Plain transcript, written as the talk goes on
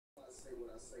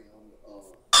Happy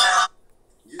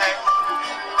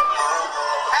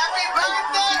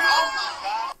birthday! Oh my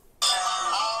God.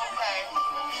 Okay.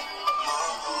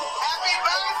 Happy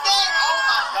birthday! Oh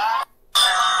my God.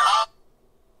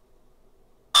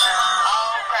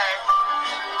 Okay.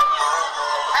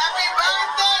 Happy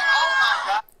birthday! Oh my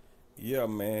God. Yeah,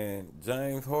 man.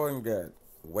 James Harden got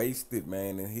wasted,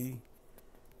 man, and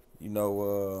you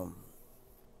know,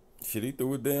 shit, he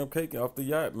threw a damn cake off the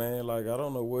yacht, man. Like, I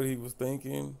don't know what he was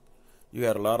thinking. You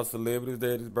had a lot of celebrities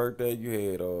there at his birthday. You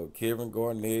had Kevin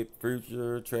Garnett,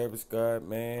 Future, Travis Scott,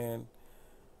 man.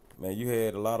 Man, you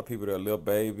had a lot of people there, Lil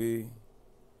Baby.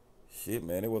 Shit,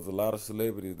 man, it was a lot of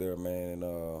celebrities there, man.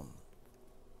 And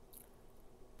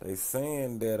they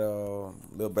saying that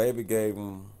Lil Baby gave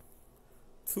him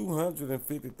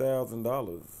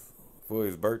 $250,000 for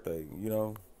his birthday. You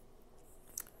know,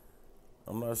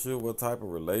 I'm not sure what type of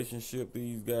relationship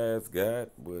these guys got,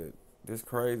 but it's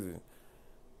crazy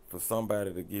for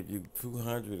somebody to give you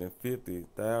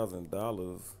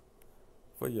 $250,000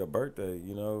 for your birthday.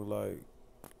 You know, like,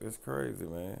 it's crazy,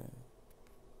 man.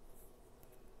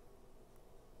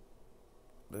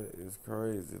 That is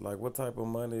crazy. Like, what type of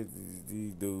money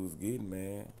these dudes getting,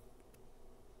 man?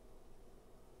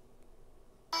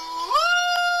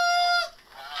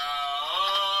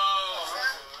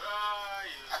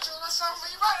 I told her something for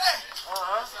your birthday.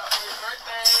 Uh-huh. For your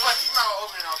birthday. Fuck, you might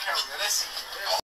open it on camera. Let's see.